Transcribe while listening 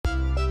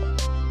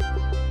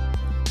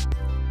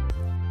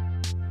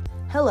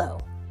Hello,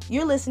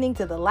 you're listening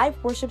to the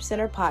Life Worship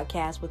Center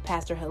podcast with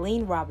Pastor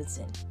Helene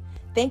Robinson.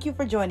 Thank you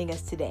for joining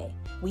us today.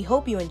 We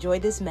hope you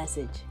enjoyed this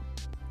message.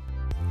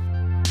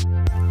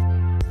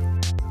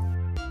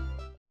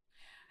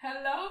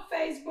 Hello,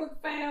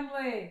 Facebook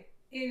family.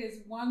 It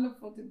is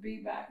wonderful to be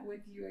back with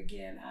you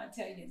again. I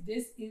tell you,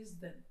 this is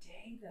the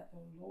day that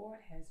the Lord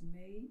has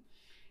made,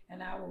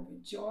 and I will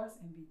rejoice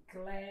and be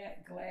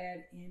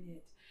glad in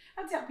it.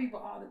 I tell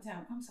people all the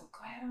time, I'm so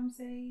glad I'm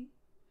saved.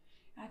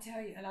 I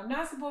tell you, and I'm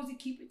not supposed to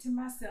keep it to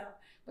myself,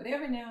 but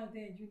every now and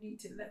then you need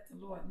to let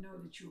the Lord know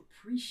that you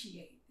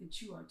appreciate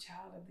that you are a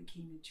child of the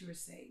King, that you're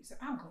saved. So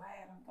I'm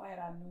glad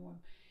I know him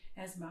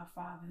as my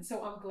Father. And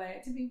so I'm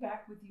glad to be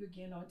back with you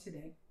again on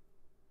today.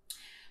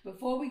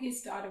 Before we get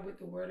started with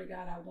the Word of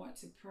God, I want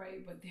to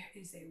pray, but there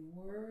is a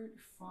word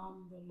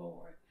from the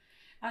Lord.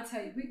 I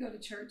tell you, we go to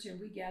church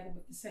and we gather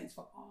with the saints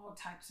for all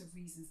types of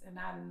reasons, and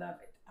I love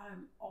it.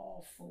 I'm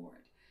all for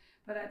it.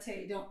 But I tell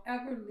you, don't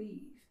ever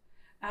leave.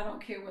 I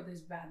don't care whether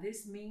it's by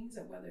this means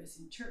or whether it's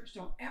in church.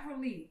 Don't ever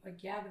leave a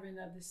gathering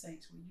of the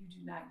saints where you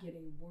do not get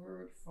a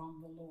word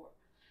from the Lord.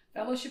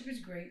 Fellowship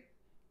is great.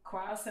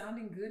 Choir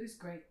sounding good is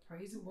great.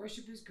 Praise and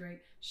worship is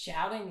great.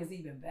 Shouting is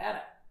even better.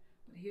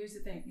 But here's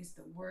the thing. It's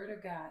the word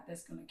of God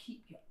that's going to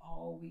keep you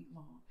all week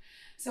long.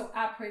 So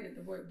I pray that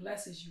the word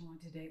blesses you on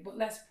today. But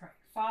let's pray.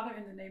 Father,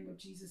 in the name of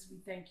Jesus, we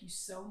thank you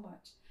so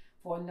much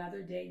for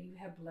another day you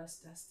have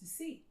blessed us to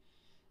see.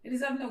 It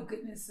is of no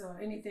goodness or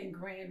anything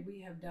grand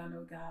we have done,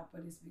 oh God,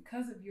 but it's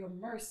because of your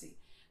mercy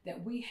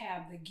that we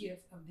have the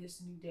gift of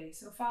this new day.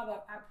 So, Father,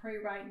 I pray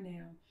right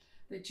now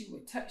that you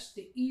would touch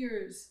the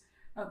ears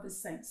of the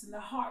saints and the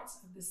hearts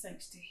of the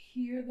saints to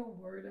hear the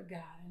word of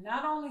God. And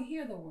not only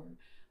hear the word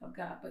of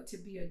God, but to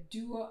be a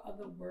doer of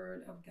the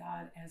word of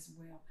God as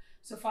well.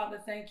 So,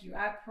 Father, thank you.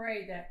 I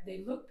pray that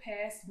they look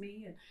past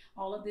me and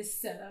all of this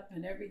setup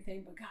and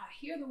everything, but God,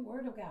 hear the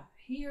word of God.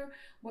 Hear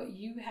what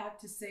you have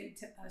to say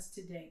to us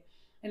today.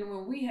 And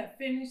when we have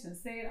finished and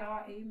said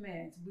our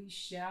amens, we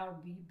shall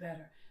be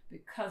better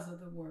because of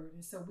the word.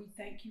 And so we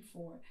thank you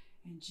for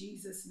it. In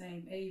Jesus'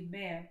 name,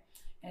 amen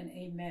and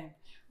amen.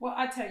 Well,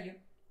 I tell you,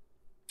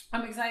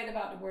 I'm excited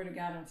about the word of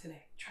God on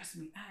today. Trust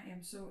me, I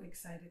am so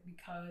excited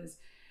because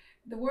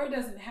the word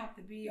doesn't have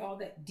to be all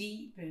that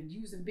deep and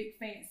using big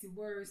fancy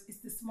words.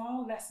 It's the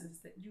small lessons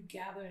that you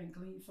gather and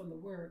glean from the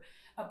word,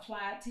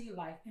 apply it to your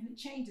life, and it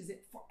changes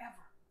it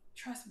forever.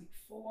 Trust me,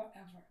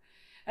 forever.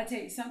 I tell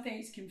you, some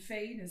things can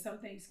fade and some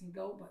things can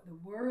go, but the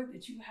word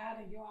that you have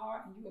in your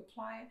heart and you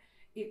apply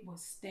it, it will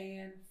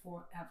stand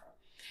forever.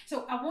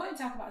 So I want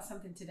to talk about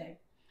something today.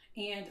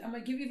 And I'm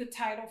going to give you the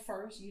title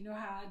first. You know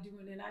how I do,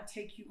 and then I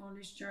take you on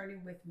this journey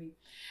with me.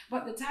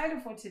 But the title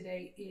for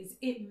today is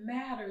It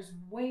Matters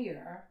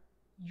Where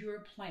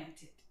You're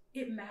Planted.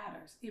 It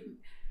matters.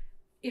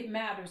 It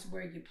matters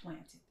where you're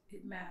planted.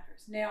 It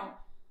matters. Now,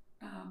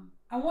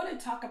 I want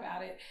to talk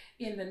about it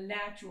in the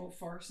natural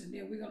first, and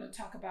then we're going to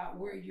talk about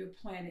where you're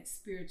planted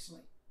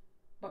spiritually.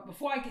 But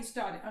before I get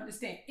started,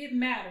 understand, it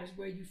matters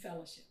where you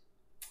fellowship.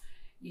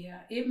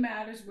 Yeah, it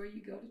matters where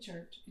you go to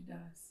church. It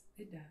does.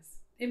 It does.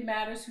 It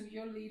matters who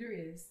your leader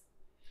is.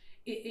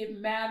 It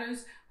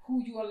matters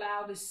who you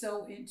allow to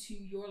sow into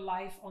your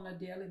life on a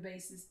daily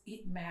basis.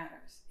 It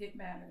matters. It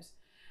matters.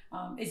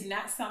 It's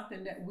not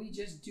something that we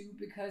just do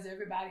because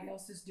everybody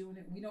else is doing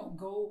it. We don't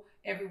go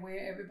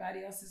everywhere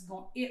everybody else is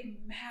going. It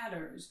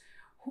matters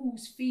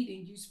who's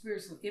feeding you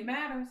spiritually. It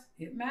matters.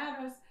 It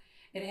matters.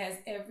 It has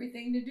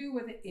everything to do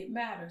with it. It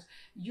matters.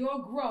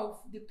 Your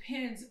growth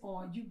depends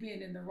on you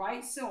being in the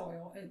right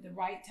soil at the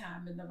right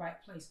time in the right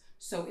place.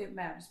 So it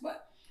matters.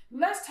 But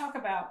let's talk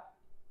about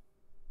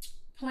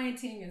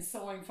planting and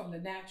sowing from the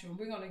natural.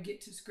 We're going to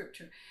get to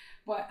scripture.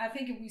 But I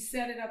think if we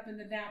set it up in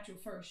the natural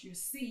first, you'll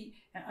see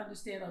and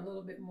understand a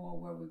little bit more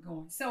where we're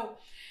going. So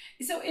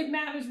it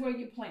matters where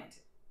you plant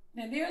it.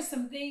 Now, there are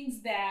some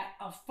things that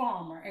a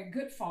farmer, a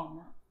good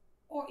farmer,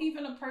 or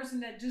even a person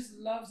that just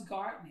loves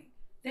gardening,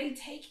 they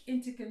take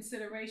into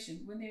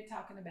consideration when they're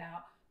talking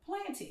about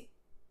planting.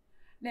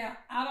 Now,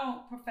 I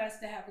don't profess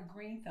to have a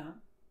green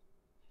thumb.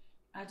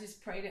 I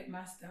just pray that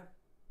my stuff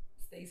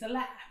stays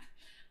alive.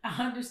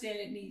 I understand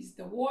it needs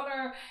the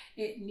water,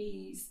 it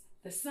needs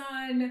the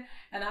sun,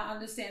 and I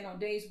understand on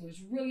days where it's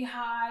really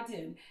hot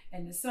and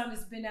the sun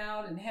has been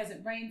out and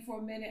hasn't rained for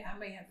a minute, I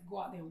may have to go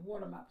out there and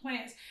water my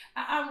plants.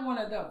 I'm one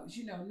of those,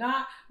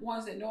 not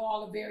ones that know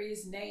all the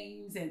various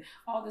names and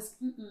all this.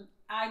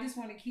 I just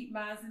want to keep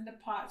mine in the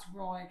pots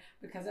growing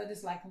because I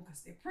just like them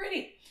because they're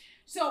pretty.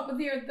 So, but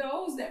there are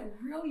those that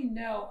really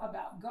know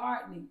about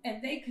gardening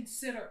and they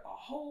consider a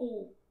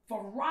whole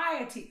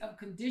variety of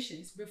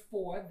conditions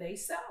before they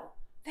sow.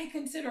 They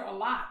consider a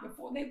lot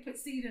before they put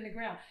seed in the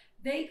ground.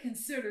 They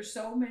consider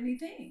so many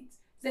things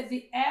that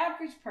the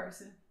average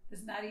person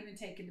does not even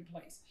take into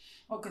place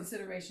or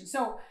consideration.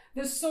 So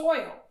the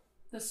soil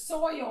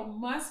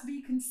must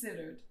be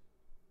considered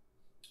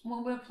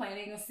when we're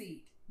planting a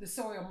seed. The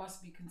soil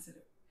must be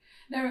considered.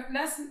 Now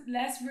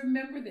let's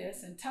remember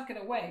this and tuck it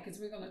away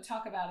because we're going to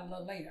talk about it a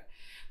little later.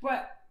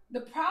 But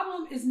the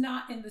problem is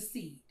not in the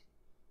seed.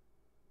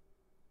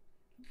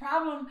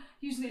 problem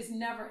usually is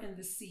never in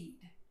the seed.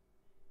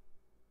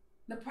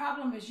 The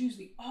problem is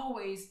usually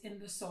always in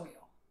the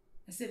soil.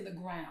 It's in the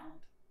ground.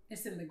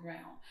 It's in the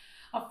ground.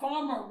 A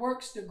farmer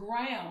works the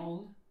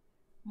ground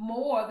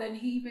more than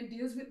he even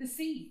deals with the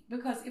seed,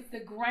 because if the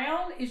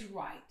ground is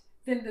right,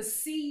 then the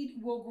seed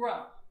will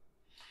grow.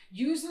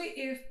 Usually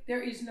if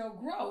there is no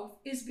growth,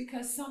 it's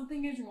because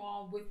something is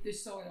wrong with the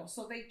soil.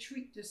 So they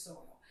treat the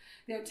soil.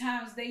 There are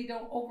times they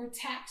don't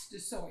overtax the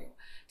soil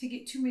to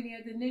get too many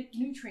of the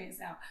nutrients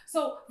out.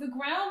 So the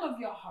ground of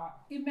your heart,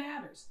 it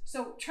matters.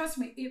 So trust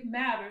me, it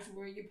matters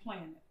where you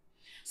plant it.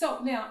 So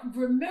now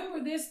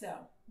remember this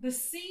though, the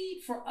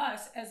seed for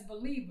us as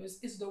believers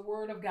is the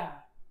word of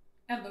God,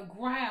 and the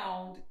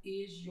ground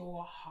is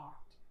your heart.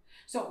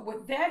 So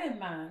with that in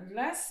mind,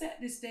 let's set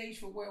the stage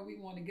for where we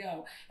want to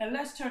go. And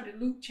let's turn to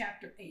Luke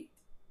chapter 8.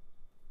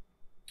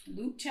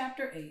 Luke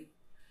chapter 8.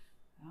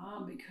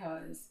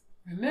 Because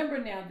remember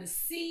now, the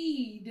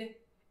seed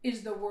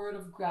is the word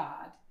of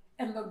God,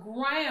 and the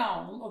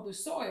ground or the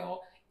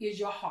soil is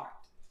your heart.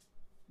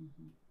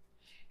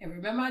 And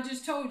remember, I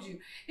just told you,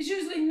 it's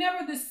usually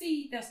never the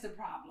seed that's the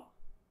problem.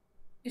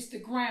 It's the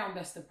ground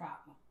that's the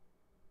problem.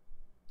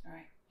 All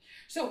right.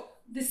 So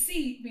the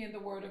seed being the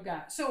word of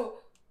God. So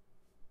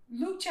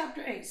Luke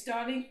chapter 8,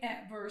 starting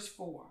at verse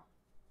 4.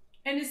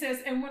 And it says,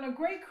 and when a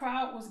great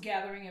crowd was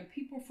gathering and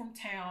people from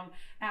town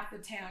after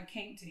town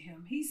came to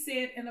him, he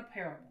said in a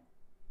parable,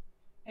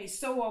 a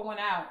sower went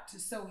out to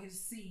sow his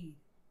seed.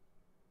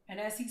 And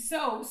as he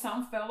sowed,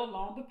 some fell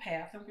along the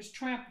path and was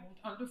trampled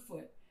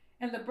underfoot,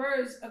 and the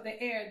birds of the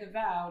air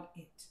devoured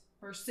it.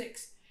 Verse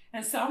 6,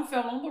 and some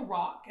fell on the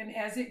rock, and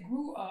as it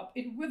grew up,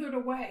 it withered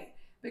away,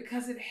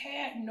 because it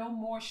had no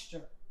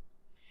moisture.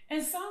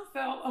 And some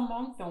fell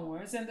among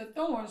thorns, and the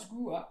thorns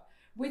grew up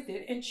with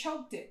it and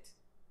choked it.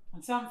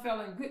 And some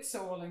fell in good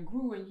soil and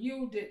grew and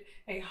yielded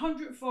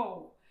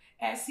 100-fold.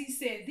 As he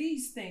said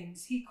these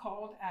things, he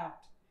called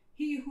out,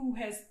 he who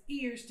has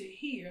ears to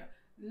hear,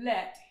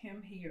 let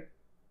him hear.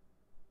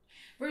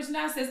 Verse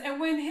 9 says, and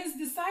when his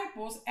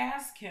disciples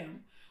asked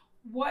him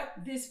what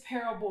this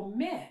parable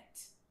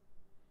meant,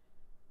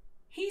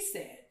 he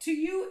said, to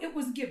you it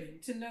was given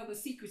to know the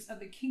secrets of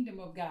the kingdom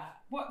of God.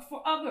 But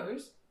for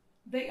others,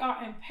 they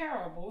are in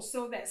parables,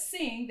 so that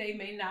seeing they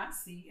may not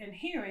see, and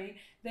hearing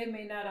they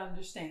may not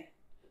understand.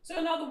 So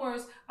in other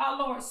words, our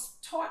Lord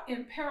taught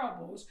in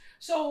parables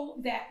so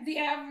that the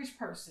average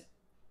person,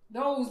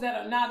 those that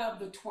are not of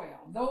the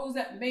 12, those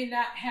that may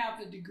not have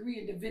the degree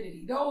in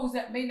divinity, those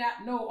that may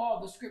not know all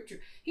the scripture,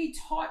 he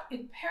taught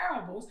in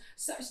parables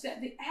such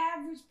that the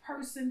average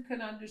person could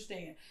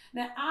understand.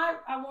 Now,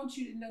 I want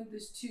you to know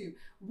this too.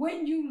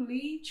 When you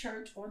leave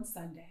church on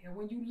Sunday, and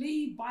when you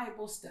leave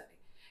Bible study,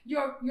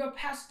 your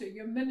pastor,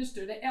 your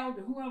minister, the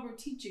elder, whoever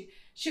teaching,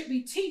 should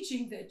be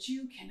teaching that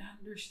you can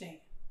understand.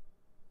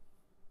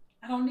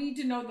 I don't need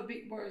to know the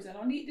big words. I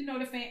don't need to know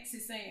the fancy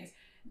sayings.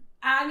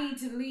 I need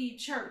to leave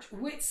church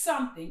with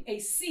something, a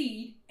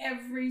seed,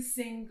 every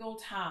single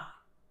time.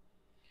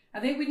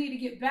 I think we need to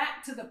get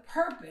back to the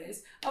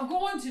purpose of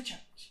going to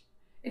church.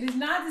 It is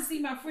not to see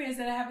my friends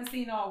that I haven't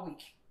seen all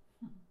week.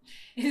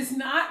 It is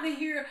not to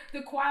hear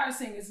the choir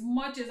sing, as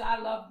much as I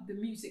love the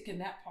music in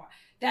that part.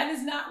 That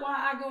is not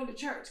why I go to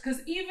church.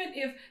 Because even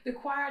if the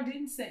choir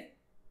didn't sing,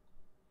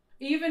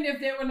 even if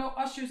there were no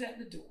ushers at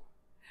the door,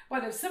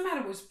 but if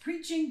somebody was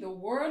preaching the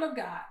word of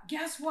God,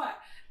 guess what?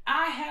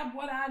 I have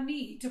what I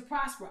need to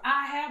prosper.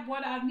 I have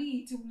what I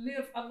need to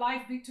live a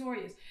life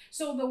victorious.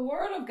 So the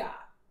word of God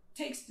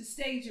takes the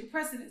stage and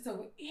precedence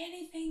over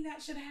anything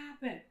that should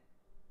happen.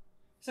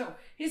 So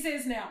he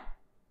says now,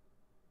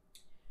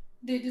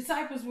 the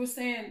disciples were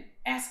saying,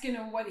 asking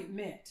him what it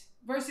meant.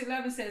 Verse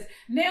 11 says,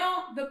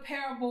 now the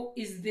parable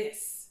is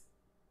this.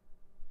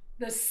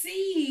 The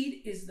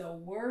seed is the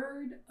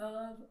word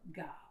of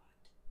God.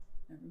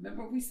 And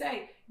remember we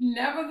say,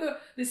 never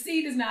the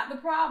seed is not the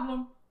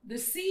problem. The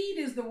seed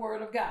is the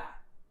word of God.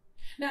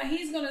 Now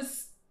he's going to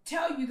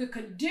tell you the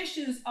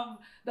conditions of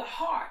the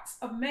hearts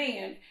of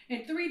man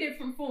in 3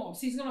 different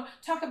forms. He's going to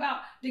talk about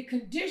the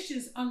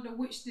conditions under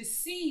which the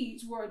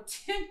seeds were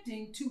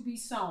attempting to be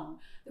sown.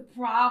 The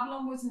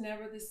problem was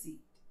never the seed.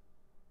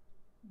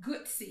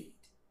 Good seed.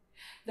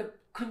 The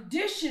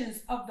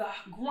conditions of the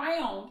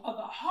ground of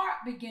the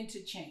heart begin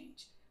to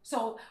change.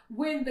 So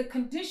when the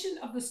condition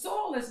of the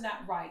soil is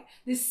not right,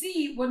 the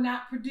seed will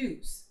not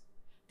produce.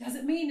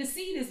 Doesn't mean the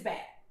seed is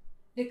bad.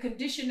 The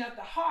condition of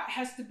the heart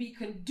has to be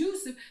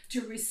conducive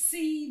to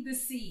receive the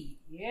seed.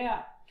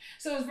 Yeah.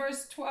 So as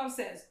verse 12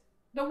 says,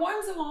 the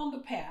ones along the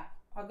path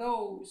are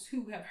those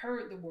who have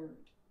heard the word.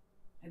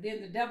 And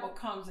then the devil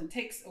comes and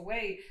takes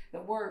away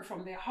the word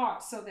from their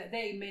hearts so that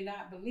they may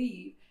not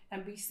believe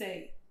and be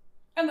saved.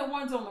 And the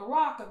ones on the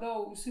rock are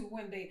those who,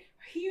 when they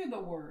hear the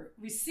word,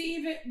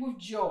 receive it with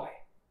joy.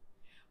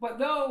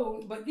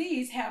 But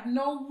these have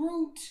no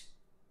root.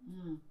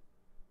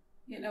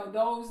 You know,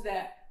 those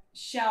that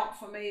shout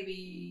for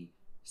maybe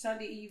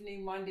Sunday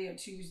evening, Monday or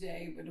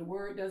Tuesday, but the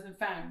word doesn't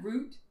find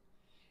root.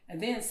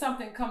 And then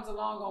something comes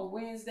along on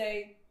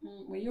Wednesday.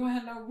 When you don't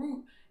have no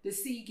root, the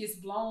seed gets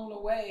blown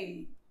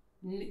away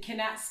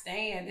cannot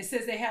stand. It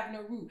says they have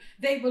no root.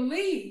 They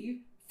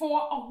believe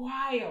for a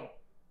while.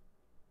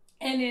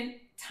 And in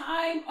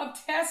time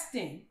of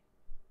testing,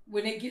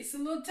 when it gets a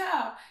little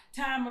tough,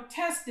 time of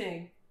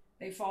testing,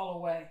 they fall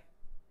away.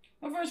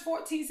 But verse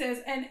 14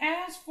 says, and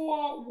as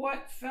for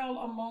what fell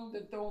among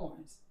the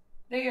thorns,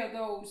 they are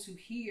those who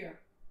hear.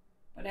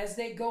 But as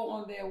they go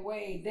on their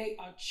way, they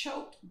are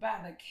choked by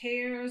the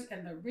cares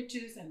and the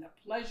riches and the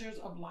pleasures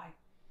of life,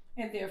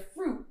 and their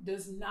fruit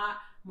does not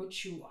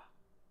mature.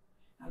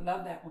 I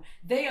love that one.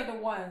 They are the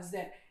ones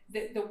that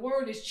the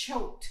word is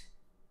choked.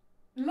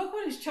 And look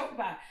what it's choked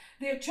by.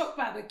 They're choked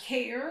by the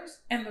cares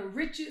and the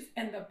riches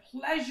and the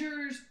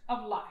pleasures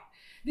of life.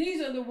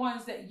 These are the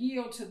ones that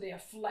yield to their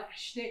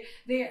flesh.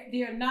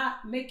 They're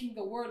not making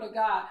the word of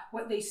God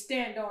what they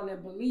stand on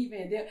and believe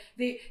in.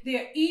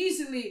 They're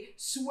easily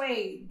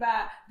swayed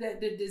by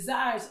the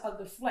desires of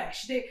the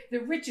flesh, the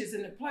riches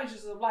and the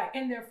pleasures of life,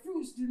 and their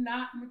fruits do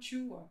not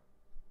mature.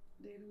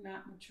 They do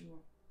not mature.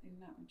 They do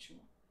not mature.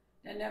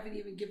 They're never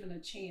even given a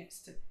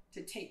chance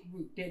to take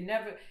root. They're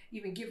never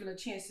even given a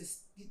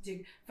chance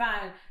to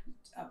find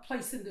a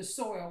place in the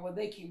soil where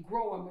they can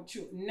grow and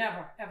mature.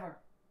 Never, ever.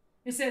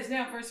 It says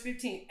now, verse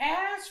 15,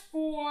 as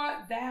for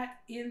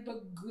that in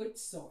the good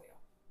soil.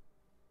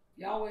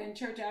 Y'all were in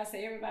church, I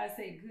say, everybody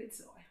say good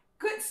soil.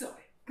 Good soil,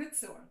 good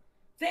soil.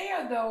 They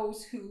are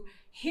those who,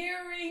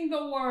 hearing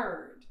the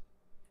word,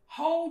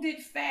 hold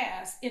it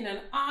fast in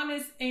an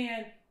honest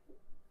and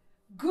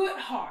good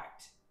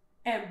heart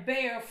and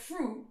bear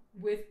fruit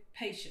with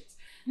patience.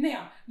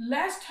 Now,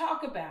 let's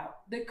talk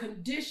about the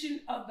condition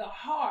of the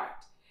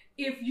heart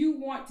if you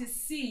want to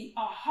see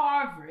a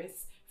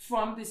harvest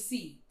from the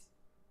seed.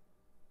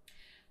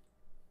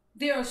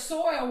 There are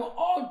soil with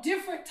all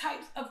different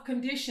types of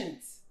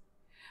conditions.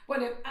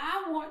 But if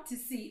I want to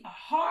see a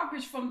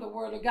harvest from the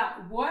word of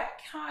God, what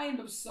kind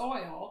of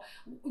soil,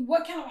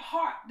 what kind of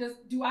heart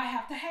do I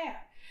have to have?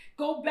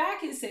 Go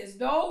back, it says,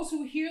 those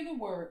who hear the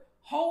word,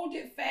 hold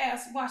it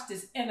fast, watch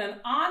this, in an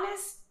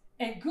honest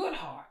and good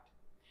heart,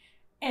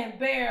 and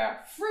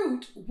bear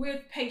fruit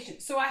with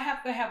patience. So I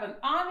have to have an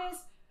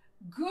honest,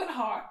 good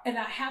heart, and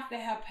I have to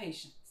have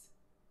patience.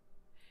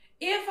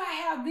 If I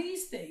have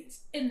these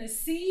things and the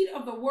seed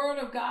of the word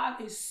of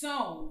God is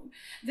sown,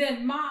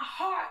 then my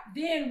heart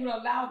then will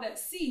allow that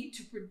seed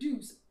to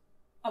produce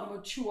a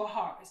mature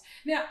harvest.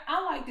 Now,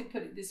 I like to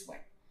put it this way.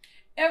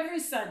 Every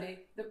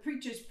Sunday, the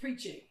preacher's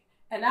preaching,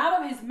 and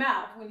out of his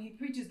mouth, when he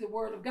preaches the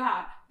word of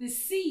God, the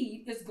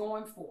seed is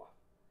going forth.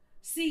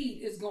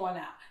 Seed is going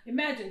out.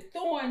 Imagine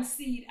throwing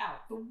seed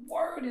out. The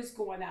word is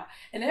going out.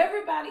 And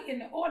everybody in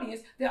the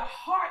audience, their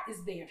heart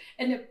is there.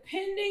 And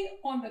depending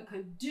on the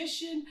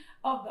condition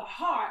of the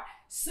heart,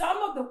 some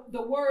of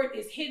the word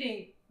is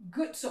hitting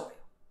good soil.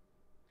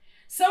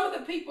 Some of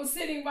the people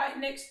sitting right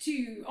next to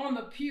you on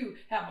the pew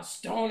have a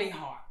stony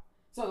heart.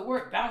 So the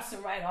word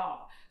bouncing right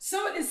off.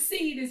 Some of the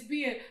seed is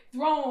being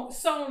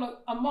sown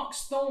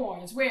amongst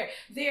thorns where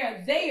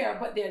they're there,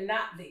 but they're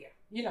not there.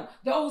 You know,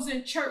 those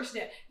in church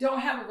that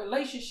don't have a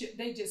relationship,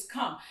 they just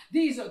come.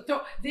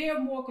 They're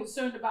more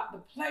concerned about the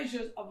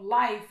pleasures of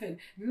life and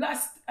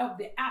lust of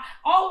the eye.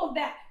 All of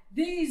that,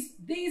 these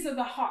are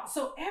the heart.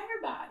 So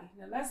everybody,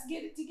 now let's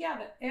get it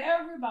together.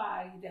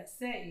 Everybody that's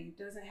saved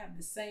doesn't have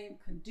the same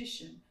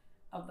condition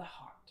of the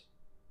heart.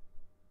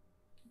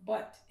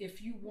 But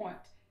if you want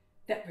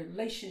that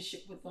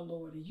relationship with the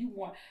Lord, and you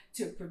want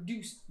to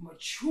produce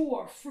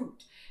mature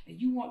fruit, and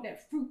you want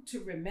that fruit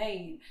to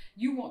remain,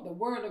 you want the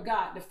word of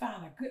God to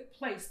find a good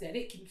place that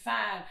it can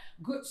find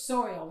good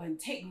soil and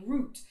take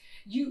root,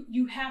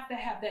 you have to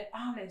have that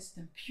honest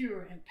and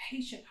pure and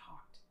patient heart,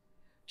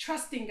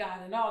 trusting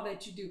God in all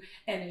that you do.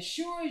 And as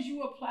sure as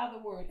you apply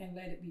the word and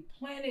let it be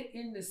planted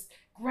in the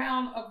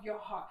ground of your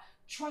heart,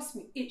 trust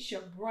me, it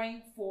shall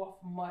bring forth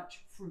much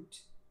fruit.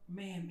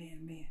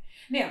 Man.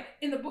 Now,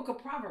 in the book of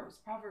Proverbs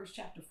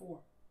chapter 4,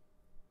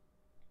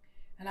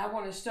 and I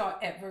want to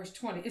start at verse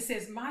 20. It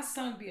says, my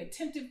son, be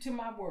attentive to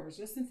my words.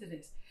 Listen to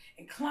this.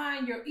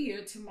 Incline your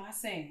ear to my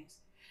sayings.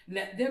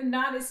 Let them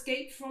not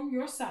escape from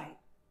your sight.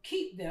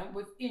 Keep them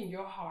within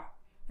your heart.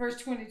 Verse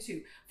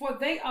 22, for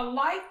they are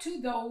life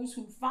to those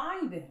who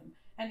find them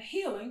and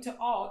healing to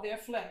all their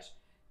flesh.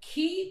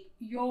 Keep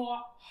your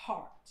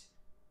heart.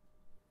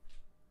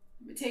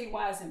 Let me tell you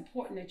why it's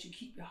important that you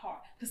keep your heart.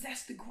 Because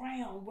that's the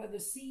ground where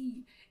the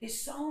seed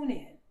is sown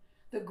in.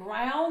 The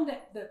ground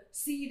that the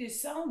seed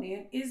is sown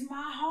in is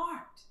my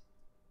heart.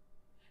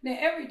 Now,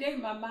 every day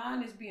my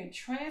mind is being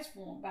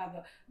transformed by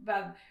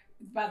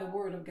the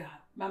word of God.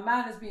 My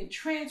mind is being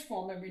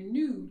transformed and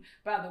renewed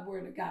by the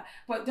word of God.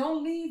 But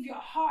don't leave your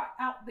heart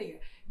out there.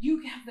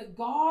 You have to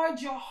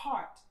guard your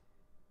heart.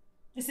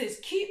 It says,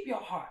 keep your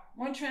heart.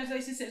 One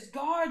translation says,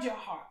 guard your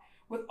heart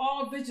with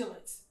all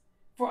vigilance.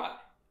 For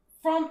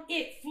from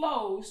it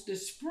flows the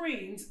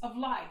springs of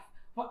life.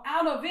 For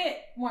out of it,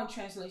 one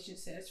translation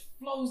says,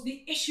 flows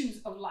the issues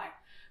of life.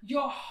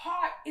 Your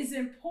heart is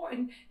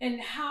important in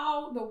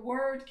how the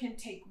word can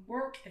take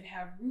work and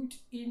have root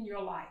in your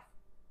life.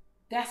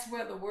 That's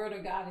where the word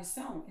of God is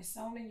sown. It's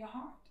sown in your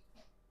heart.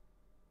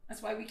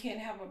 That's why we can't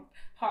have a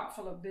heart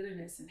full of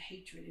bitterness and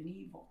hatred and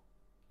evil.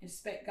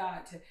 Expect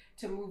God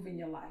to move in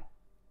your life.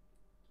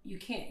 You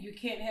can't. You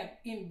can't have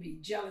envy,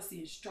 jealousy,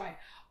 and strife.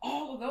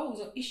 All of those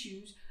are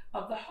issues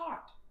of the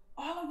heart.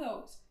 All of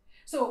those.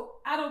 So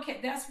I don't care.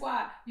 That's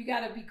why you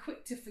got to be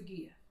quick to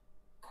forgive.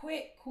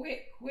 Quick.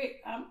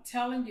 I'm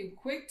telling you,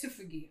 quick to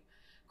forgive.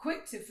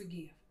 Quick to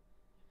forgive.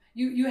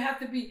 You have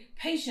to be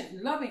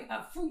patient, loving,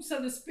 fruits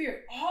of the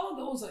Spirit. All of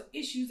those are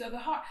issues of the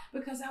heart,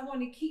 because I want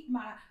to keep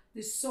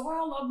the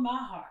soil of my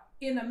heart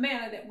in a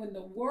manner that when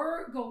the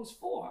word goes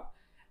forth,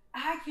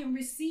 I can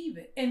receive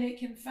it and it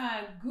can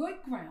find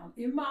good ground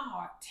in my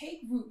heart,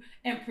 take root,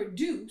 and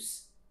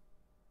produce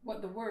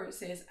what the word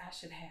says I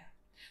should have.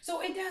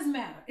 So it does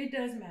matter. It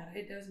does matter.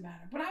 It does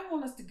matter. But I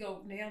want us to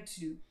go now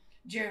to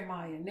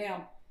Jeremiah.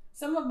 Now,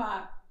 some of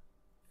my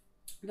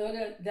those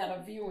that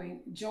are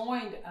viewing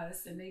joined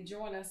us, and they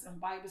join us on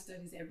Bible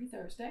studies every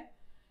Thursday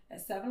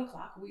at 7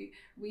 o'clock.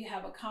 We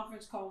have a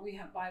conference call. We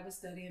have Bible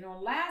study. And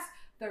on last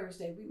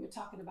Thursday, we were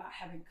talking about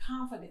having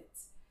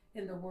confidence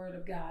in the Word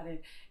of God.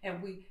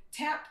 And we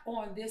tapped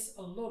on this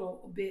a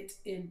little bit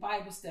in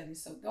Bible study.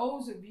 So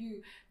those of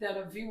you that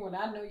are viewing,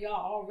 I know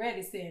y'all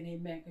already saying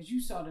amen, because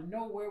you sort of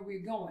know where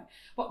we're going.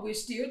 But we're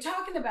still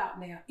talking about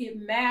now, it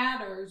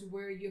matters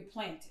where you're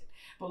planted.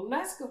 But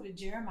let's go to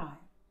Jeremiah.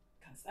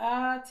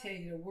 I tell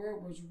you, the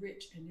word was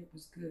rich and it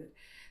was good.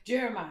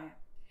 Jeremiah.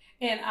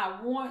 And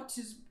I want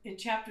to, in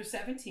chapter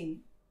 17,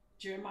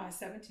 Jeremiah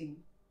 17,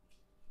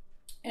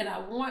 and I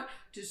want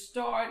to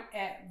start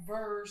at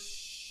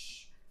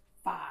verse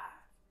 5.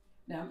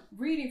 Now, I'm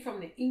reading from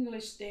the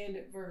English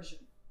Standard Version.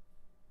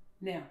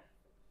 Now,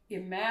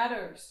 it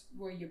matters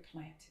where you're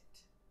planted.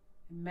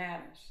 It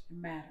matters. It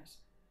matters.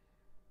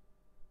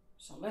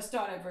 So let's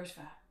start at verse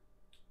 5.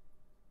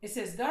 It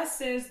says, "Thus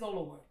says the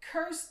Lord,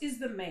 cursed is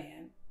the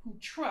man who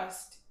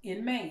trusts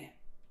in man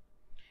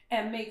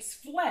and makes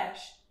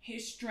flesh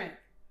his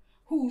strength,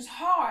 whose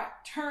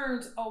heart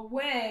turns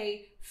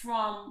away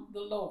from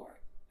the Lord."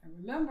 And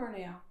remember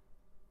now,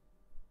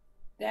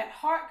 that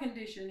heart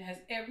condition has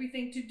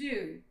everything to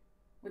do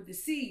with the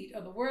seed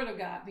of the word of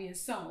God being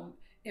sown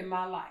in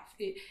my life.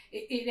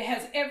 It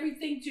has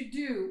everything to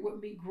do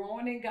with me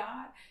growing in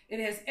God. It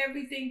has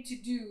everything to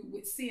do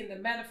with seeing the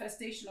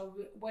manifestation of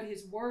what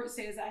his word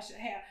says I should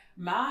have.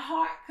 My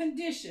heart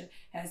condition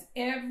has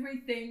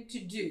everything to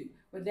do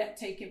with that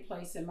taking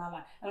place in my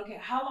life. I don't care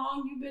how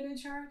long you've been in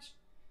church.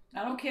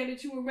 I don't care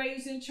that you were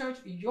raised in church.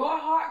 Your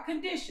heart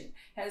condition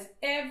has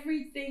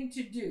everything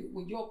to do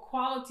with your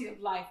quality of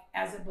life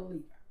as a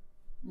believer.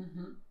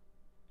 Mm-hmm.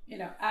 You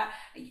know,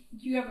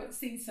 you ever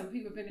seen some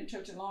people been in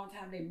church a long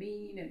time, they're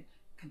mean and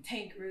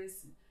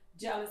cantankerous and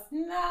jealous?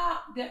 No,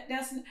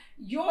 that's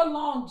your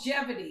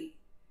longevity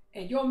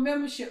and your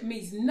membership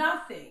means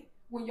nothing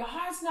when your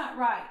heart's not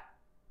right.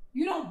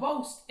 You don't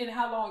boast in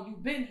how long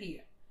you've been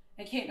here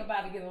and can't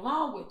nobody get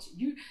along with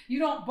you. You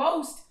don't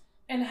boast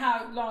in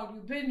how long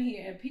you've been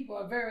here and people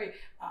are very,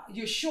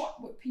 you're short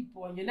with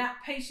people and you're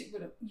not patient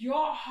with them.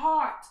 Your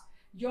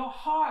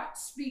heart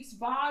speaks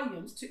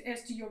volumes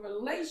as to your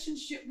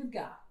relationship with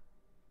God.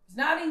 It's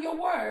not in your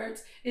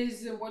words, it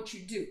is in what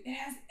you do. It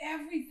has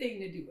everything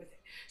to do with it.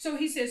 So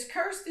he says,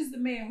 cursed is the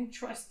man who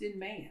trusts in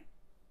man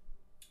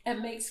and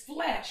makes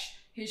flesh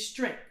his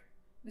strength.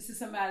 This is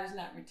somebody who's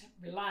not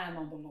relying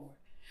on the Lord,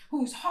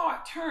 whose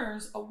heart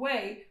turns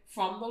away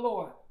from the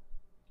Lord.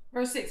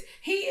 Verse 6,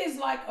 he is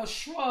like a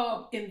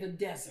shrub in the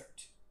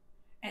desert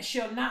and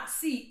shall not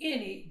see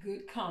any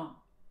good come.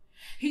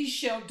 He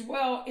shall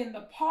dwell in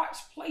the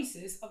parched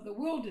places of the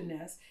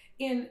wilderness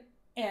in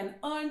an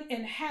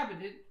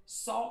uninhabited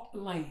salt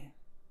land.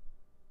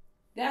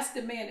 That's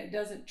the man that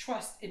doesn't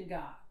trust in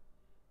God,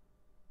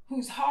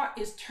 whose heart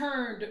is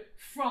turned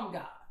from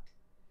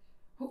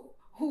God,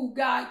 who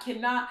God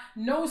cannot,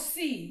 no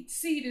seed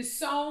is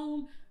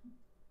sown,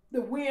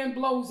 the wind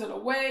blows it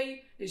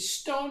away, it's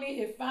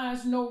stony, it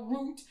finds no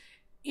root,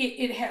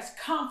 it has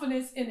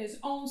confidence in his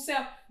own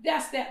self.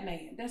 That's that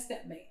man.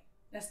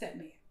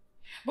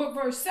 But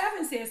verse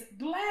 7 says,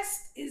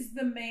 blessed is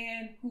the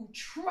man who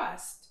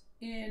trusts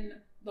in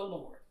the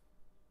Lord.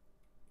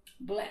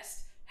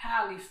 Blessed,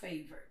 highly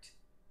favored,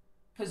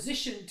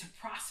 positioned to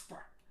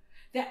prosper.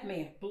 That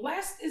man,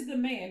 blessed is the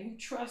man who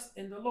trusts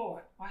in the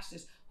Lord. Watch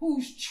this.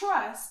 Whose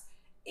trust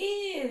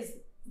is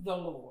the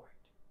Lord.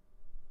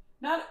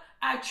 Now,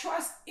 I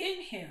trust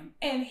in him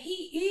and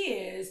he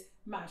is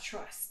my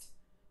trust.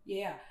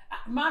 Yeah,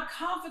 my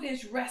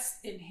confidence rests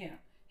in him.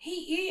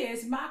 He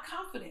is my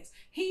confidence.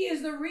 He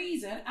is the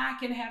reason I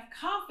can have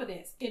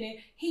confidence in it.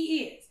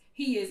 He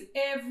is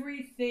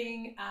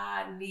everything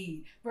I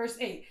need. Verse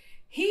 8,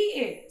 he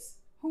is,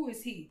 who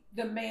is he?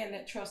 The man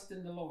that trusts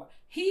in the Lord.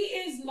 He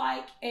is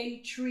like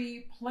a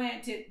tree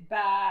planted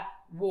by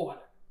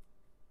water.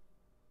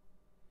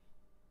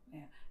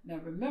 Now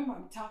remember,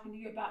 I'm talking to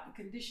you about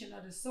the condition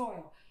of the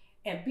soil,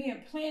 and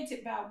being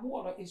planted by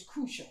water is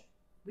crucial.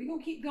 We're going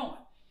to keep going.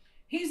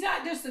 He's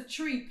not just a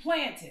tree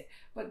planted,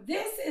 but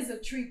this is a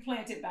tree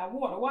planted by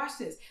water. Watch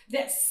this.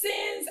 That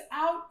sends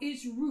out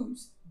its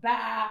roots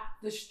by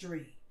the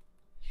stream.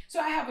 So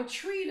I have a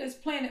tree that's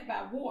planted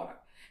by water.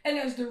 And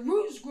as the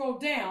roots grow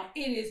down,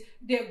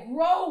 they're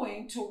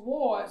growing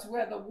towards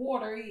where the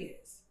water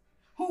is,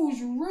 whose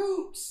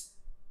roots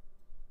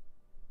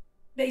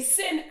they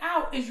send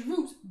out its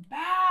roots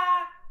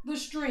by the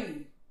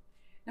stream.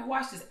 Now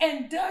watch this.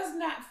 And does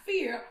not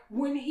fear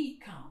when heat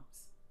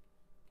comes.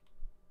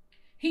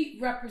 Heat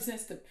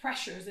represents the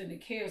pressures and the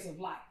cares of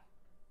life.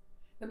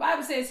 The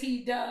Bible says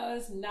he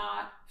does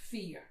not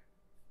fear.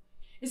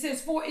 It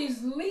says, for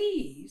his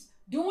leaves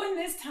during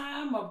this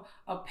time of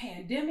a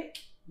pandemic,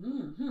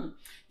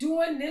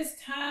 during this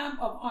time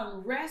of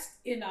unrest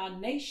in our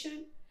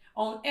nation,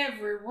 on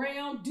every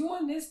realm,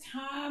 during this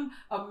time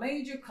of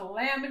major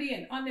calamity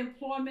and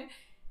unemployment,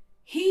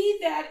 he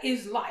that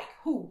is like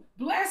who?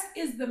 Blessed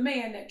is the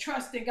man that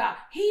trusts in God.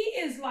 He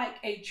is like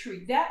a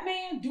tree. That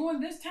man during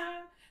this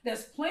time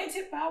that's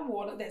planted by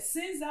water, that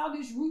sends out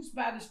his roots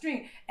by the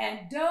stream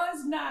and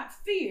does not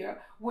fear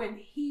when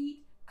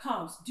heat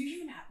comes. Do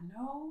you not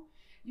know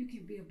you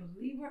can be a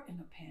believer in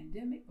a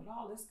pandemic with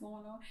all this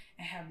going on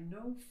and have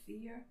no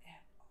fear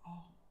at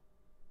all?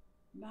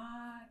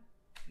 My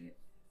goodness.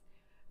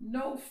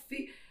 No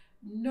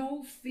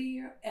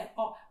fear at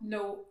all.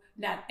 No,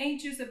 not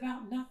anxious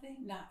about nothing,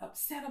 not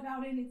upset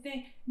about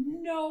anything.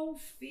 No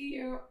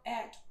fear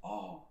at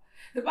all.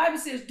 The Bible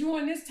says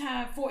during this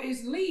time, for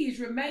its leaves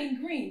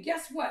remain green.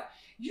 Guess what?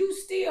 You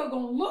still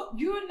gonna look,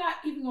 you're not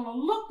even gonna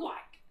look like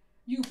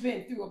you've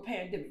been through a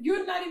pandemic.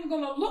 You're not even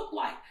gonna look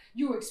like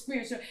you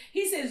experienced it.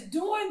 He says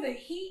during the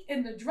heat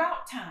and the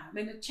drought time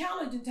and the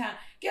challenging time,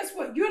 guess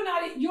what?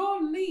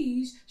 Your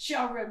leaves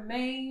shall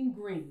remain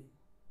green.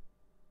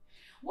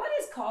 What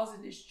is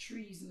causing this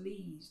tree's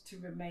leaves to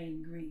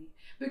remain green?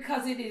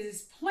 Because it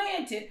is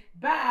planted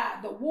by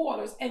the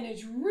waters and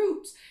its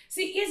roots.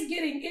 See, it's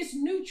getting its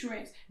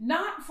nutrients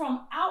not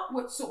from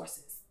outward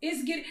sources.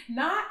 It's getting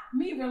not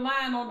me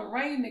relying on the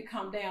rain to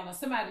come down or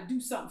somebody to do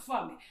something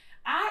for me.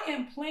 I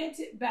am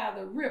planted by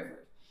the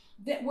river,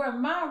 that where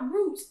my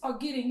roots are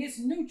getting its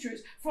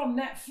nutrients from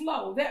that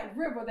flow, that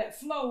river that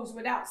flows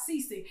without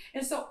ceasing.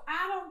 And so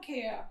I don't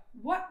care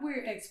what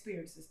we're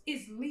experiencing,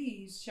 its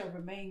leaves shall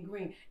remain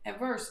green. And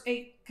verse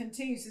 8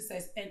 continues to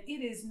say, and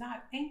it is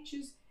not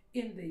anxious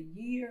in the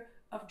year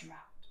of drought.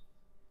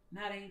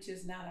 Not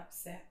anxious, not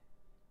upset.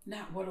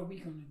 Not what are we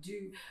going to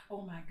do?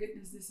 Oh my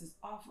goodness, this is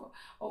awful.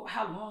 Oh,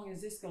 how long is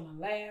this going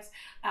to last?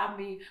 I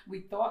mean,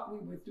 we thought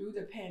we were through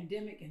the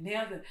pandemic and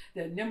now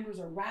the numbers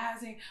are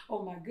rising.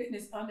 Oh my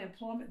goodness,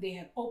 unemployment. They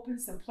have opened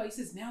some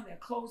places. Now they're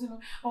closing them.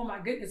 Oh my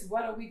goodness,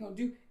 what are we going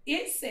to do?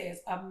 It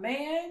says a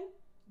man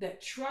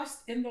that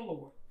trusts in the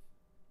Lord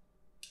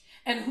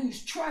and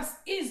whose trust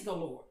is the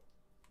Lord.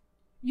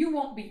 You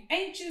won't be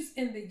anxious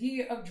in the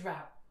year of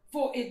drought,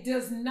 for it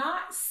does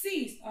not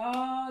cease.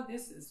 Oh,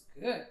 this is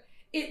good.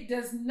 It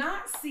does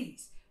not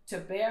cease to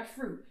bear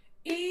fruit,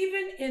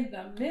 even in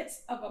the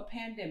midst of a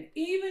pandemic,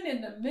 even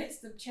in the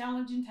midst of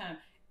challenging times.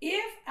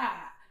 If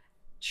I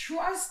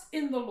trust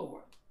in the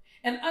Lord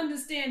and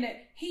understand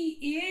that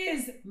he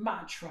is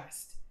my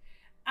trust,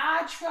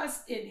 I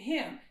trust in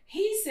him.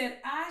 He said,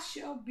 I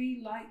shall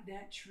be like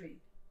that tree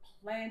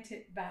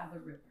planted by the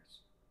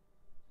rivers.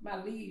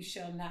 My leaves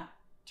shall not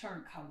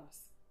turn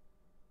colors.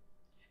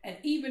 And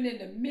even in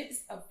the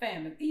midst of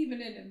famine, even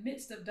in the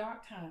midst of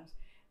dark times,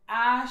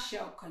 I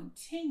shall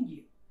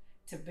continue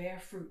to bear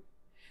fruit.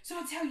 So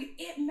I tell you,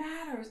 it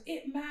matters.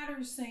 It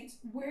matters, saints,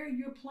 where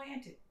you're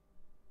planted.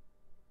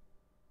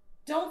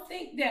 Don't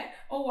think that,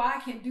 oh,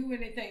 I can do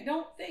anything.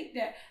 Don't think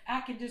that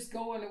I can just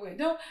go anywhere.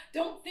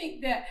 Don't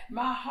think that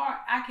my heart,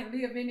 I can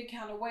live any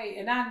kind of way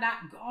and I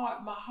not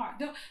guard my heart.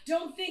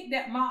 Don't think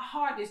that my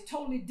heart is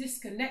totally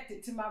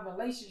disconnected to my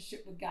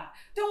relationship with God.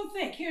 Don't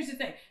think, here's the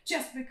thing,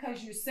 just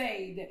because you're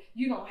saved that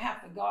you don't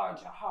have to guard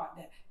your heart,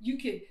 that you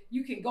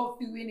can go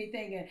through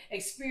anything and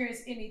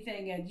experience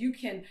anything and you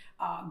can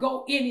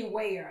go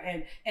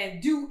anywhere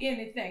and do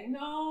anything.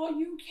 No,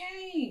 you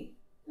can't.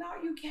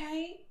 No, you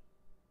can't.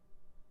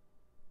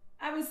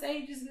 I've been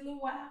saved just a little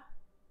while.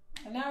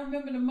 And I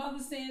remember the mother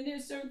saying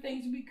there's certain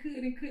things we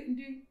could and couldn't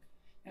do.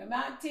 And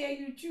I tell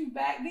you the truth,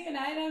 back then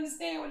I didn't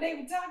understand what they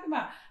were talking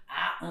about.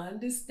 I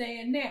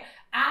understand now.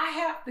 I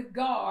have to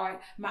guard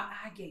my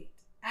eye gate.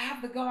 I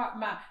have to guard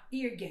my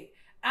ear gate.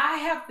 I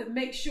have to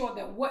make sure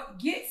that what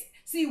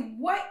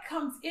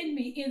comes in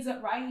me ends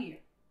up right here.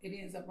 It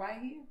ends up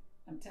right here.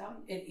 I'm telling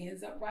you, it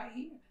ends up right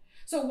here.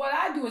 So what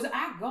I do is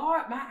I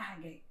guard my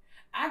eye gate.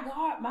 I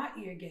guard my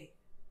ear gate.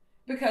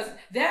 Because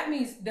that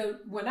means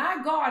when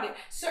I guard it,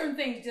 certain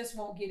things just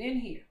won't get in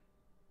here.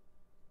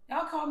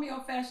 Y'all call me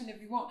old-fashioned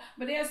if you want,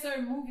 but there are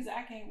certain movies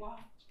I can't watch.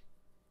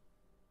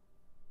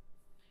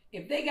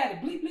 If they got to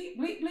bleep, bleep,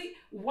 bleep, bleep,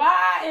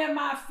 why am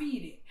I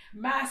feeding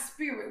my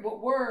spirit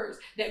with words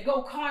that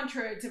go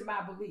contrary to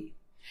my belief?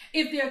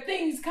 If there are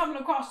things coming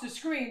across the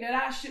screen that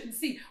I shouldn't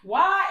see,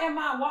 why am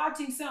I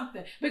watching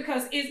something?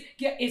 Because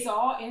it's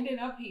all ending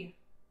up here.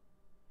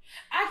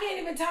 I can't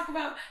even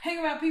hang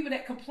around people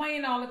that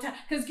complain all the time.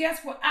 Because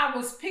guess what? I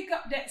was pick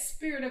up that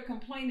spirit of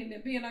complaining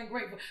and being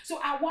ungrateful. So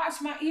I watch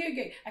my ear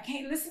gate. I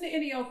can't listen to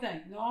any old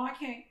thing. No, I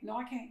can't. No,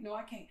 I can't. No,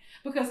 I can't.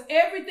 Because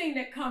everything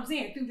that comes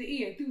in through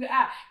the ear, through the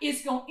eye,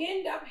 it's going to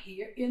end up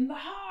here in the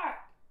heart.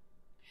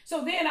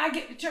 So then I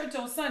get to church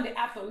on Sunday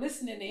after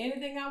listening to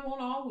anything I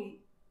want all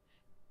week,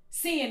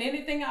 seeing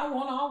anything I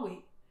want all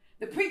week.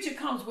 The preacher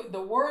comes with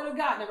the word of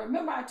God. Now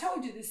remember, I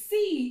told you the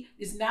seed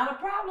is not a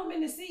problem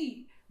in the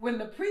seed. When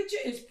the preacher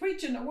is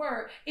preaching the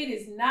word, it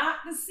is not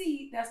the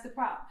seed that's the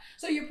problem.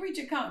 So your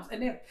preacher comes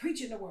and they're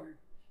preaching the word.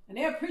 And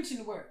they're preaching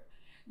the word.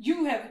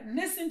 You have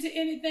listened to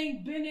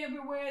anything, been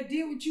everywhere,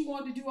 did what you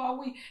want to do all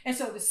week. And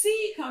so the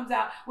seed comes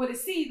out. Where the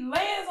seed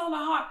lands on the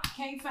heart,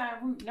 can't find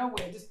root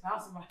nowhere, just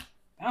bouncing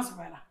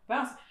right now,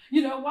 bouncing.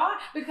 You know why?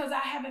 Because I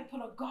haven't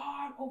put a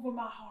guard over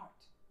my heart.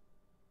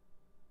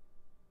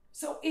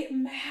 So it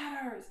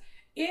matters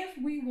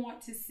if we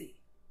want to see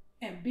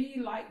and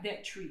be like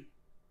that tree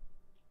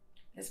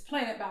that's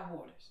planted by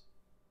waters.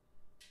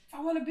 If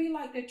I want to be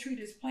like that tree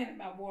that's planted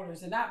by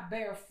waters and I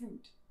bear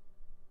fruit,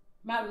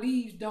 my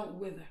leaves don't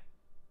wither.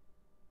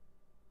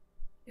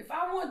 If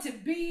I want to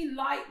be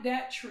like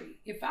that tree,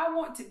 if I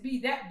want to be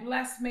that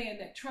blessed man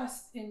that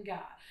trusts in God,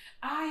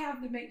 I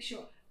have to make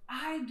sure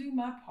I do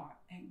my part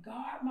and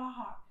guard my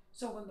heart.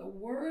 So when the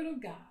word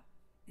of God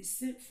is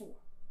sent forth,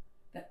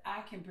 that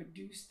I can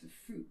produce the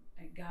fruit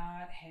that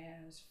God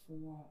has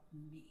for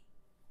me.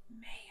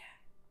 Man.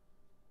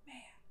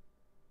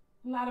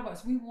 A lot of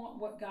us, we want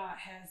what God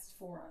has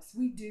for us.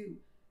 We do.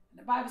 And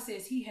the Bible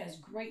says he has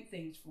great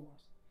things for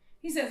us.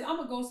 He says, I'm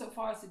going to go so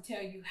far as to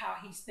tell you how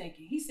he's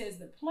thinking. He says,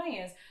 the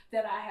plans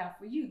that I have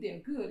for you, they're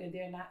good and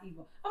they're not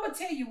evil. I'm going to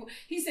tell you,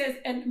 he says,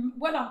 and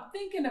what I'm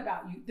thinking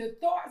about you, the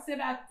thoughts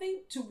that I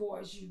think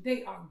towards you,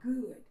 they are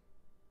good.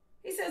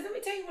 He says, let me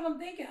tell you what I'm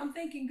thinking. I'm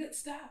thinking good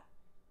stuff.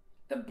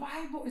 The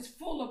Bible is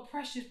full of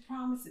precious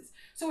promises.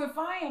 So if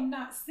I am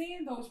not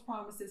seeing those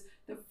promises,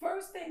 the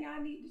first thing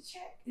I need to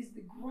check is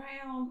the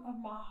ground of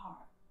my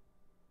heart.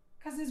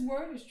 Because his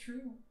word is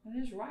true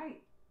and it's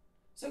right.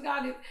 So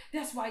God,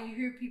 that's why you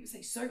hear people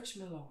say, search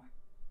me, Lord.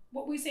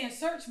 What we're saying,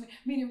 search me,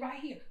 meaning right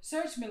here,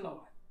 search me,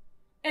 Lord.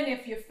 And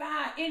if you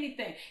find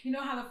anything, you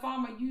know how the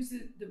farmer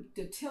uses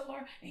the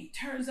tiller and he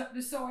turns up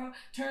the soil.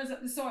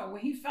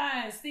 When he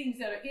finds things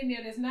that are in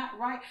there that's not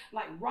right,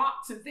 like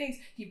rocks and things,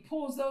 he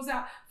pulls those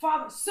out.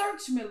 Father,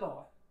 search me,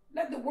 Lord.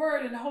 Let the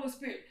word and the Holy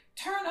Spirit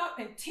turn up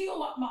and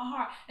till up my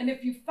heart. And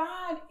if you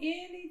find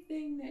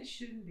anything that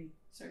shouldn't be,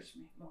 search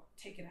me, Lord.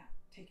 Take it out,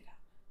 take it out,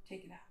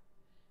 take it out.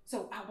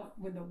 So I want,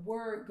 when the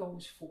word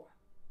goes forth,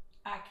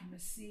 I can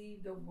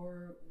receive the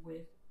word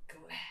with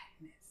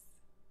gladness.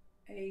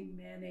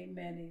 Amen,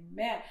 amen,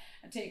 amen.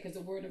 I tell you, because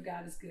the word of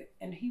God is good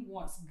and he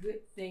wants good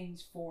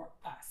things for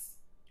us.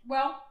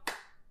 Well,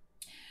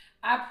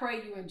 I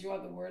pray you enjoy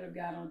the word of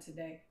God on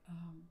today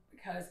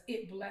because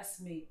it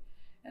blessed me.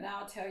 And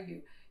I'll tell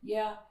you,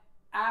 yeah,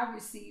 I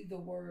received the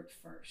word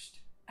first.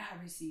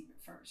 I received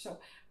it first. So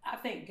I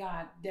thank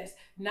God that's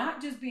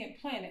not just being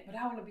planted, but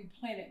I want to be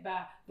planted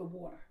by the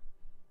water.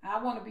 I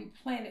want to be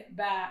planted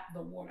by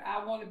the water.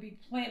 I want to be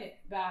planted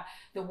by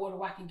the water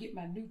where I can get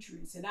my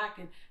nutrients and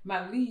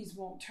my leaves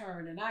won't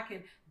turn and I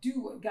can do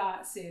what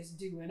God says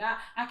do. And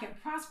I can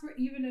prosper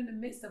even in the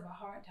midst of a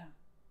hard time.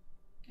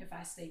 If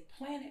I stay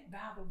planted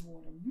by the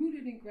water,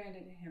 rooted and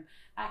grounded in him,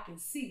 I can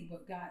see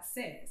what God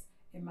says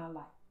in my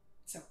life.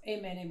 So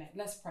amen, amen.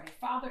 Let's pray.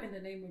 Father, in the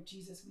name of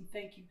Jesus, we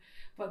thank you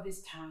for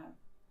this time.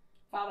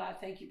 Father, I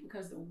thank you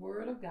because the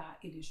word of God,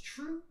 it is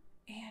true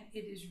and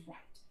it is right.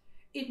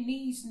 It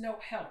needs no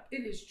help.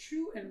 It is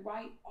true and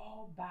right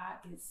all by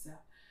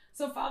itself.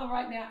 So, Father,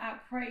 right now, I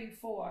pray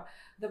for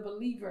the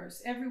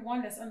believers,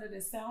 everyone that's under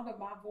the sound of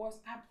my voice.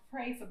 I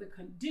pray for the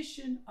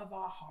condition of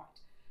our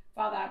heart.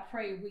 Father, I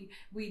pray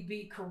we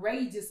be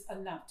courageous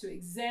enough to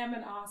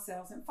examine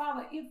ourselves. And,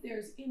 Father, if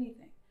there's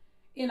anything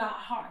in our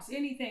hearts,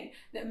 anything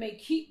that may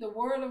keep the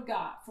word of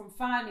God from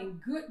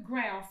finding good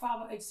ground,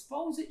 Father,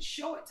 expose it,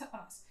 show it to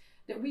us,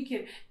 that we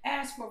can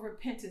ask for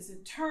repentance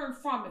and turn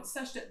from it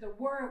such that the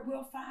word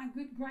will find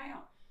good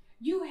ground.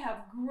 You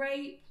have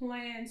great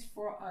plans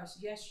for us.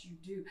 Yes, you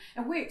do.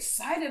 And we're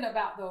excited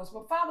about those.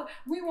 But Father,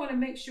 we want to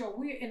make sure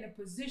we're in a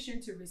position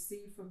to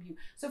receive from you.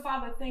 So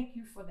Father, thank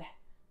you for that.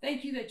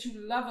 Thank you that you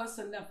love us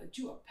enough, that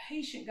you are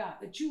patient, God,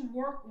 that you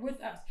work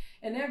with us.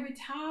 And every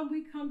time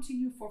we come to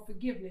you for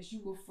forgiveness,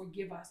 you will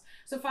forgive us.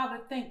 So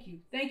Father, thank you.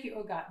 Thank you,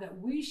 oh God, that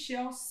we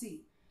shall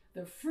see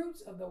the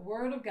fruits of the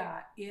word of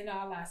God in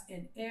our lives,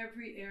 in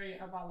every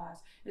area of our lives.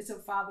 And so,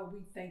 Father, we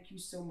thank you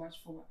so much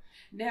for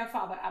it. Now,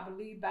 Father, I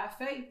believe by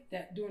faith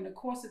that during the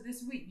course of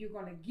this week, you're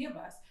going to give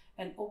us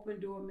an open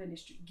door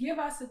ministry. Give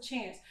us a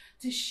chance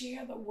to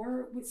share the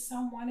word with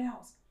someone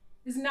else.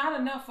 It's not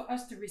enough for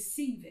us to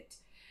receive it.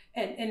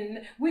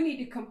 And we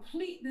need to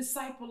complete the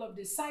cycle of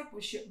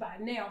discipleship by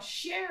now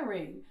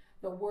sharing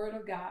the word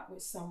of God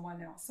with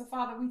someone else. So,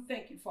 Father, we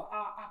thank you for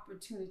our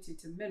opportunity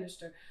to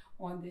minister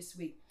on this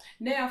week.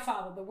 Now,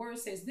 Father, the word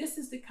says this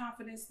is the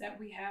confidence that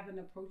we have in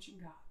approaching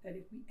God, that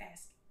if we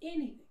ask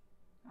anything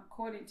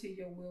According to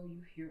your will,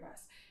 you hear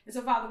us. And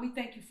so, Father, we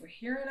thank you for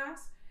hearing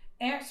us,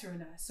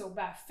 answering us. So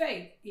by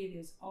faith, it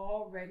is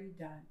already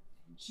done.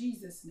 In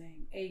Jesus'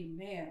 name,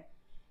 amen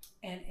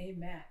and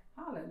amen.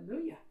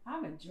 Hallelujah.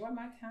 I've enjoyed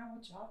my time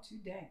with y'all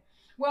today.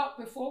 Well,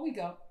 before we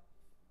go,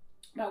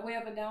 by way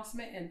of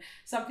announcement, and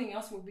something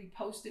else will be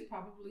posted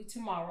probably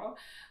tomorrow,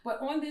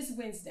 but on this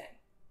Wednesday,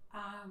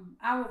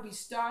 I will be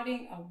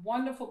starting a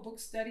wonderful book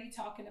study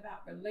talking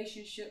about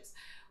relationships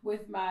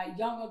with my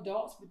young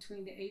adults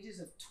between the ages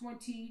of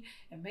 20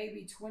 and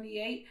maybe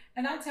 28.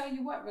 And I tell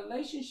you what,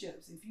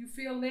 relationships, if you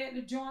feel led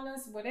to join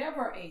us,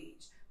 whatever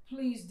age,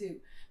 please do.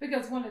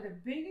 Because one of the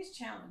biggest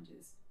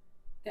challenges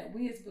that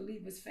we as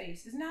believers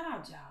face is not our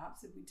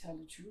jobs, if we tell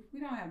the truth. We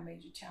don't have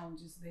major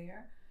challenges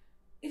there.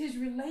 It is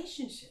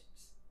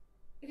relationships.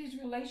 It is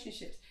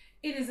relationships.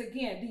 It is,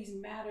 again, these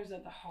matters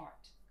of the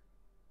heart.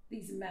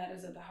 These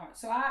matters of the heart.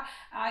 So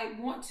I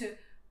want to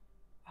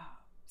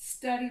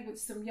study with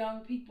some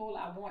young people.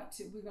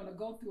 We're going to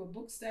go through a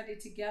book study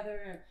together,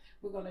 and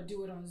we're going to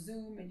do it on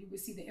Zoom, and you will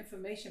see the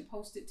information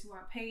posted to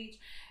our page,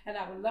 and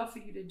I would love for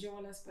you to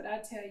join us. But I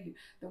tell you,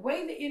 the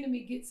way the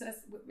enemy gets us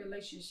with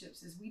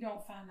relationships is we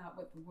don't find out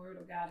what the Word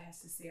of God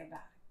has to say about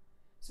it.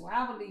 So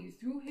I believe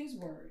through His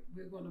Word,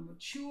 we're going to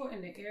mature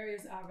in the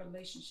areas of our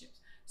relationships.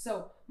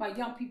 So my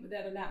young people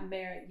that are not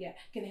married yet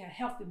can have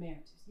healthy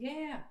marriages.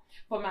 Yeah.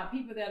 For my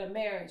people that are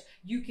married,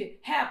 you can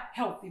have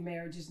healthy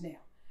marriages now.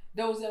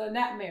 Those that are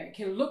not married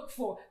can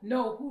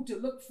know who to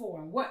look for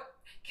and what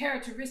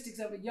characteristics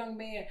of a young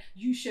man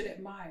you should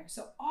admire.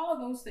 So all of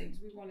those things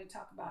we want to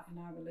talk about in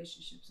our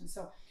relationships. And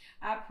so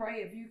I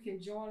pray if you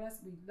can join us,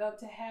 we'd love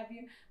to have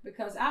you,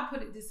 because I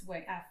put it this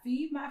way: I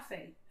feed my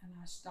faith and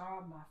I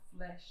starve my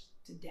flesh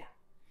to death.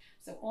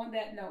 So on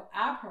that note,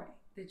 I pray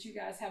that you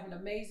guys have an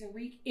amazing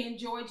week.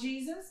 Enjoy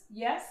Jesus.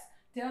 Yes.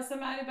 Tell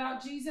somebody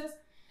about Jesus.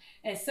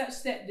 And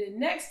such that the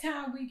next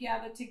time we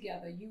gather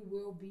together, you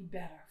will be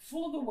better.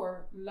 Full of the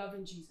Word,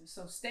 loving Jesus.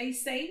 So stay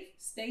safe.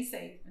 Stay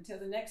safe. Until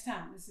the next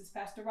time, this is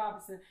Pastor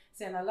Robinson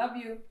saying I love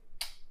you.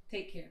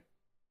 Take care.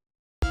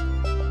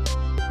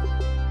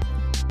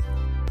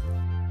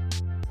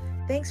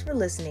 Thanks for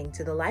listening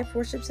to the Life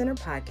Worship Center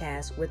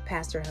podcast with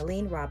Pastor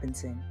Helene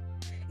Robinson.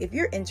 If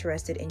you're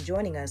interested in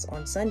joining us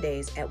on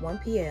Sundays at 1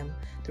 p.m.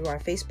 through our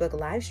Facebook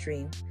live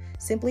stream,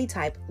 simply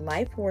type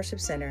Life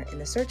Worship Center in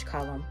the search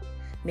column.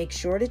 Make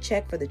sure to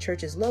check for the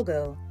church's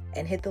logo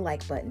and hit the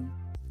like button.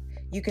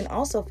 You can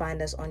also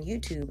find us on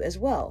YouTube as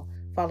well,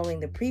 following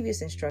the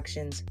previous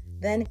instructions,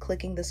 then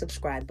clicking the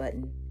subscribe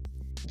button.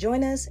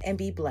 Join us and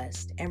be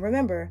blessed. And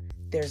remember,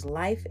 there's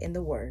life in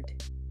the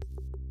Word.